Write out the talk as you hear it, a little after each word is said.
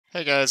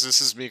Hey guys,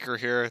 this is Meeker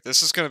here.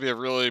 This is going to be a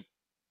really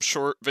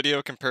short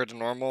video compared to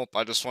normal.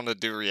 I just want to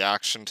do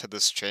reaction to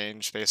this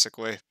change,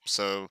 basically.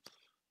 The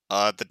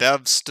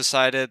devs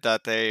decided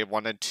that they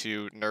wanted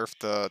to nerf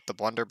the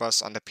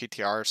blunderbuss on the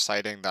PTR,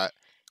 citing that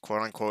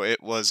quote unquote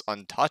it was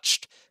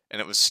untouched and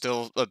it was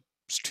still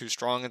too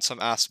strong in some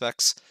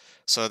aspects.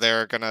 So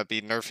they're gonna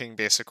be nerfing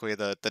basically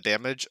the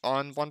damage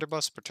on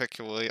blunderbuss,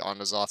 particularly on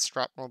Azoth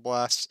shrapnel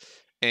blast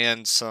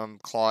and some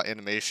claw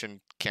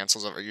animation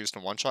cancels that were used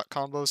in one-shot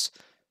combos.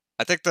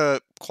 I think the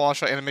claw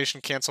shot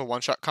animation cancel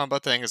one-shot combo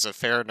thing is a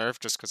fair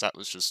nerf just because that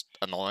was just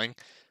annoying.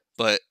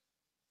 But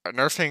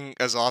nerfing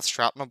Azoth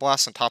Shrapnel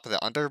Blast on top of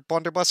the under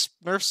Blunderbuss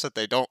nerfs that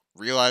they don't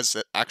realize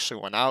that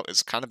actually went out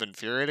is kind of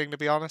infuriating, to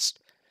be honest.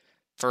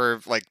 For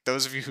like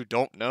those of you who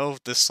don't know,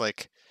 this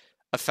like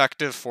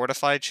effective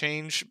fortify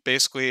change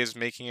basically is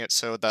making it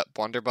so that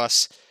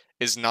Blunderbuss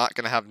is not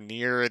going to have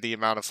near the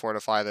amount of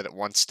fortify that it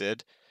once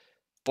did.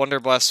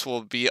 Blunderbuss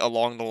will be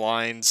along the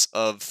lines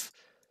of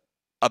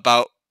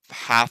about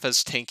half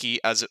as tanky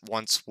as it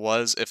once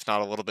was, if not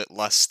a little bit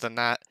less than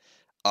that.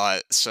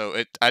 I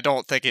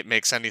don't think it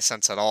makes any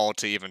sense at all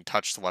to even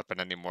touch the weapon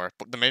anymore.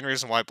 But the main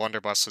reason why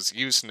Blunderbuss was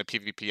used in the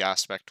PvP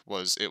aspect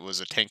was it was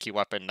a tanky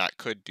weapon that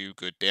could do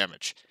good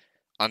damage.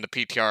 On the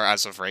PTR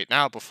as of right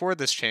now, before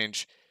this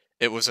change,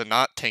 it was a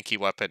not tanky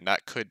weapon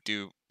that could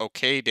do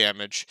okay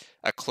damage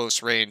at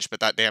close range, but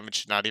that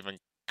damage did not even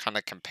kind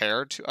of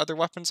compare to other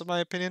weapons in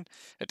my opinion.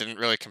 It didn't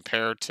really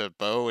compare to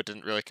bow, it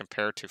didn't really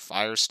compare to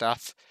fire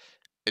staff.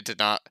 It did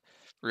not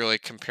really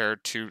compare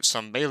to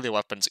some melee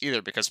weapons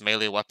either, because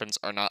melee weapons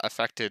are not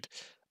affected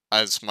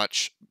as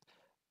much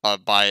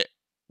by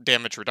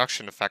damage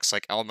reduction effects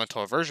like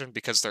elemental aversion,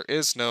 because there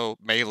is no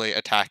melee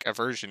attack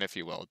aversion, if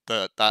you will.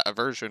 That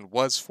aversion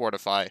was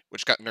fortify,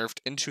 which got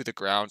nerfed into the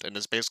ground and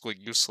is basically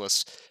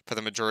useless for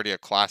the majority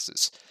of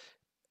classes.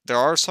 There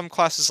are some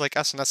classes like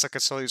SNS that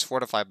could still use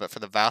fortify, but for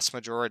the vast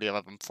majority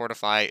of them,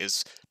 fortify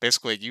is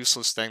basically a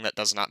useless thing that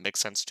does not make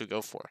sense to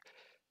go for.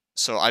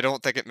 So I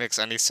don't think it makes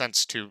any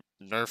sense to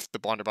nerf the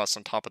blunderbuss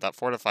on top of that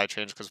fortify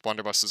change, because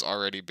blunderbuss is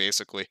already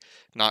basically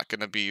not going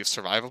to be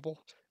survivable.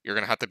 You're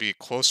going to have to be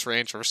close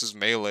range versus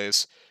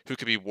melees who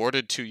can be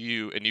warded to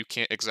you, and you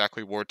can't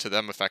exactly ward to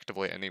them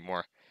effectively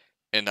anymore.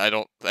 And I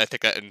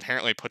think that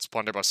inherently puts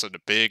blunderbuss at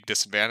a big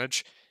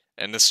disadvantage.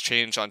 And this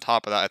change on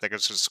top of that, I think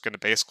is just going to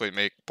basically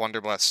make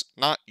blunderbuss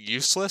not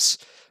useless,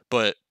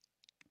 but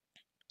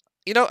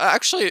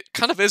actually, it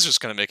kind of is just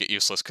going to make it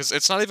useless because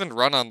it's not even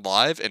run on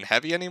live and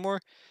heavy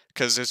anymore.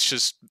 Because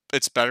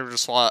it's better to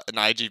slot an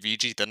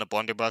IGVG than a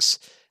blunderbuss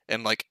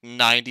in like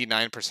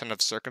 99%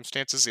 of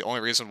circumstances. The only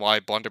reason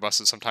why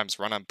blunderbusses sometimes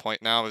run on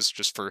point now is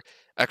just for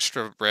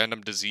extra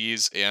random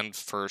disease and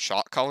for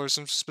shot callers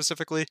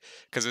specifically,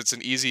 because it's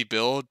an easy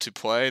build to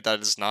play that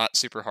is not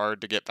super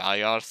hard to get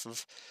value out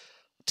of.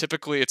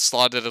 Typically, it's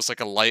slotted as like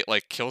a light,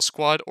 like kill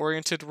squad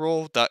oriented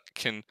role that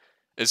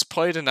is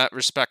played in that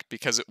respect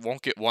because it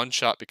won't get one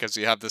shot because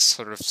you have this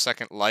sort of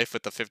second life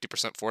with the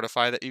 50%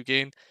 fortify that you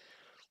gain,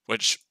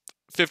 which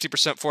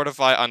 50%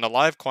 fortify on the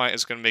live client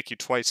is going to make you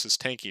twice as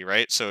tanky,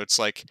 right? So it's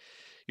like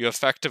you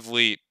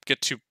effectively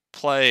get to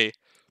play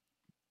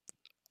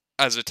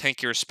as a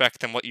tankier spec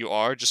than what you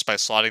are just by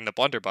slotting the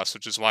blunderbuss,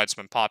 which is why it's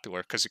been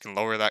popular, because you can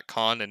lower that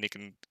con and you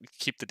can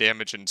keep the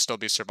damage and still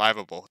be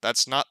survivable.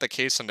 That's not the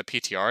case on the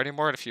PTR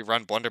anymore, and if you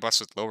run blunderbuss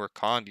with lower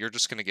con, you're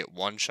just going to get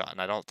one shot,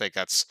 and I don't think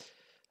that's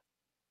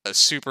a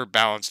super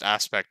balanced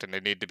aspect, and they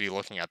need to be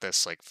looking at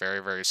this like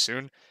very, very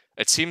soon.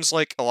 It seems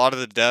like a lot of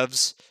the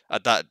devs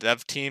at that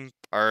dev team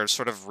are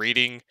sort of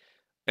reading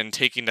and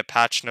taking the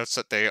patch notes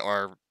that they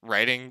are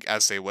writing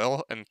as they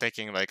will and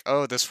thinking like,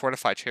 oh, this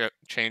fortify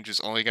change is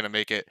only going to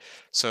make it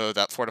so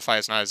that fortify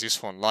is not as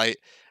useful in light.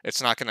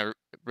 It's not going to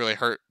really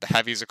hurt the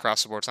heavies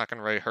across the board. It's not going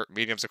to really hurt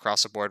mediums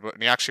across the board. But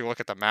when you actually look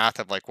at the math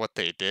of like what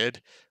they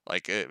did,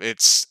 like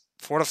it's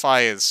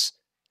fortify is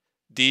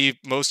the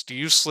most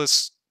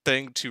useless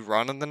thing to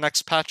run in the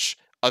next patch,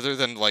 other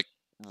than like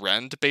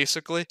Rend,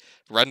 basically.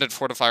 Rend and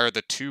Fortify are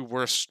the two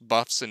worst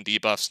buffs and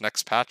debuffs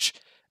next patch.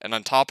 And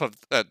on top of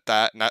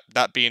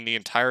that being the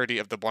entirety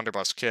of the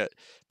Blunderbuss kit,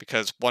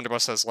 because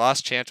Blunderbuss has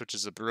Last Chance, which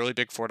is a really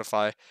big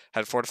Fortify,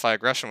 had Fortify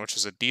Aggression, which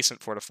is a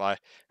decent Fortify,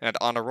 and had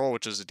Honor Roll,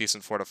 which is a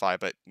decent Fortify,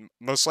 but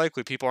most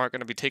likely people aren't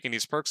going to be taking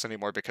these perks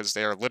anymore because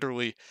they are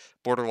literally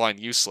borderline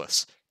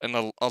useless. And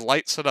a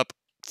light setup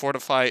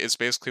Fortify is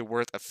basically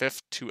worth a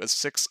fifth to a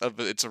sixth of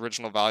its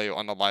original value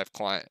on the live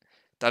client.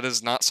 That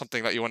is not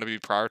something that you want to be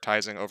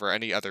prioritizing over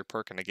any other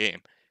perk in the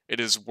game. It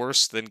is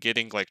worse than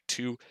getting like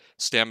 2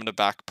 stamina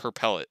back per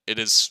pellet. It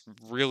is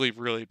really,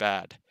 really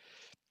bad.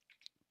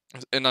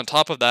 And on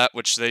top of that,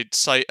 which they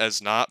cite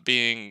as not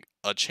being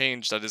a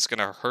change that is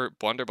going to hurt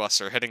Blunderbuss,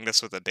 or hitting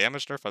this with a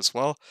damage nerf as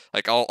well.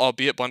 Like,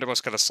 albeit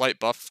Blunderbuss got a slight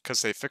buff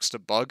because they fixed a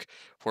bug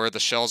where the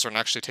shells aren't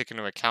actually taken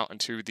into account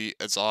into the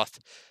Azoth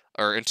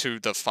or into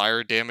the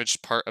fire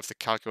damage part of the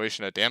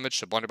calculation of damage.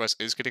 So Blunderbuss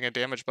is getting a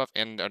damage buff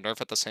and a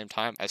nerf at the same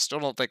time. I still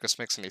don't think this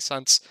makes any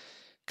sense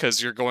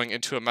because you're going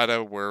into a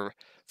meta where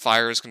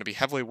Fire is going to be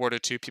heavily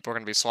warded to. People are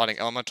going to be slotting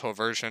elemental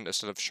aversion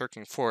instead of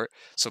shirking fort.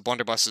 So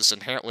blunderbuss is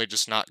inherently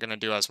just not going to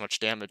do as much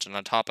damage. And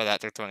on top of that,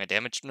 they're throwing a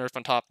damage nerf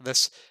on top of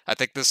this. I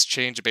think this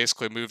change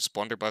basically moves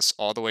blunderbuss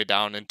all the way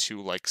down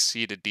into like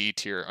C to D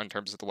tier in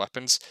terms of the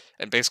weapons.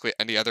 And basically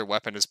any other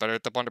weapon is better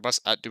at the blunderbuss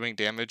at doing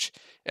damage.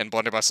 And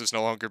blunderbuss is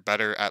no longer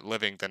better at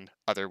living than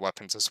other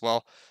weapons as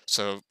well.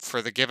 So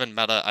for the given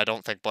meta, I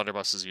don't think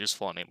blunderbuss is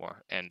useful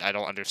anymore. And I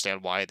don't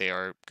understand why they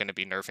are going to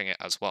be nerfing it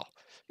as well.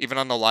 Even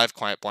on the live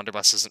client,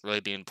 blunderbuss isn't really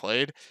being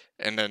played,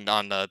 and then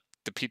on the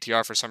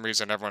PTR, for some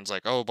reason, everyone's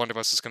like, "Oh,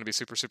 blunderbuss is going to be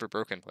super, super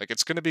broken." Like,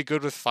 it's going to be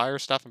good with fire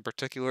stuff in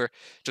particular,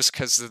 just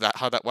because of that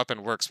how that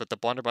weapon works. But the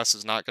blunderbuss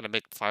is not going to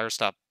make fire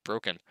stuff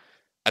broken.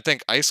 I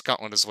think Ice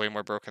Gauntlet is way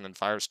more broken than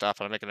fire stuff,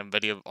 and I'm making a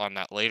video on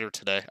that later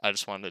today. I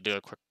just wanted to do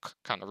a quick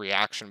kind of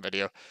reaction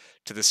video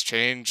to this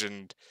change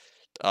and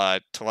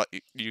to let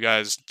you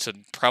guys to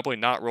probably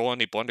not roll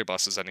any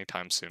blunderbusses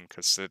anytime soon,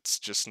 because it's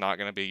just not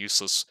going to be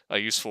a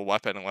useful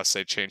weapon unless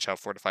they change how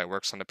Fortify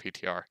works on the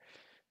PTR.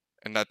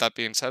 And that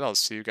being said, I'll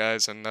see you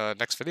guys in the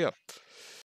next video.